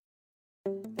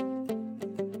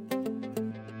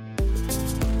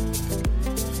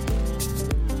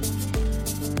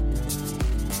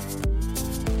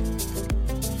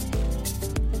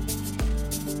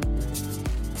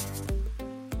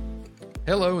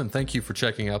Hello, and thank you for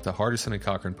checking out the Hardison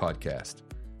Cochran Podcast.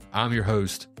 I'm your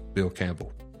host, Bill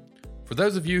Campbell. For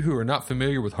those of you who are not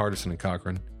familiar with Hardison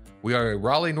Cochran, we are a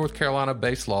Raleigh, North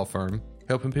Carolina-based law firm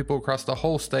helping people across the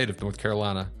whole state of North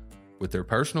Carolina with their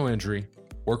personal injury,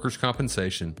 workers'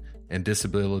 compensation, and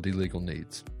disability legal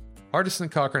needs. Hardison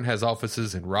Cochran has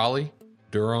offices in Raleigh,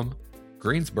 Durham,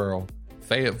 Greensboro,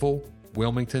 Fayetteville,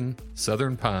 Wilmington,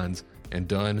 Southern Pines, and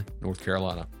Dunn, North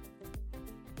Carolina.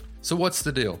 So what's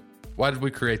the deal? Why did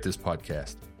we create this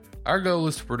podcast? Our goal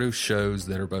is to produce shows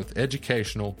that are both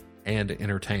educational and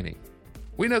entertaining.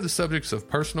 We know the subjects of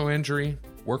personal injury,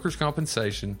 workers'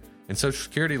 compensation, and Social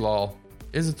Security law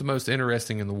isn't the most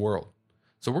interesting in the world.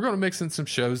 So we're going to mix in some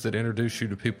shows that introduce you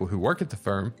to people who work at the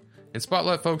firm and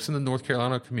spotlight folks in the North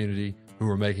Carolina community who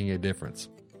are making a difference.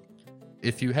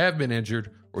 If you have been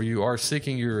injured or you are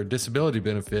seeking your disability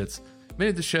benefits, many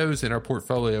of the shows in our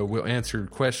portfolio will answer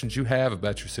questions you have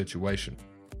about your situation.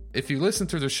 If you listen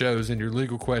through the shows and your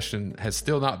legal question has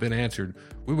still not been answered,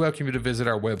 we welcome you to visit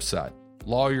our website,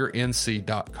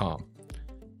 lawyernc.com.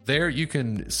 There you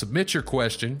can submit your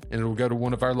question and it will go to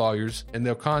one of our lawyers and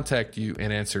they'll contact you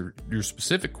and answer your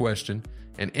specific question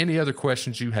and any other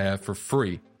questions you have for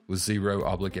free with zero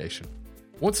obligation.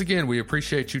 Once again, we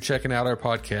appreciate you checking out our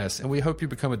podcast and we hope you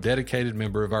become a dedicated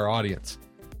member of our audience.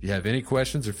 If you have any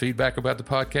questions or feedback about the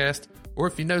podcast, or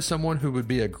if you know someone who would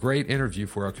be a great interview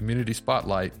for our community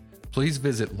spotlight, please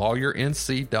visit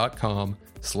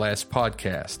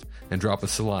lawyernc.com/podcast and drop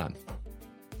us a line.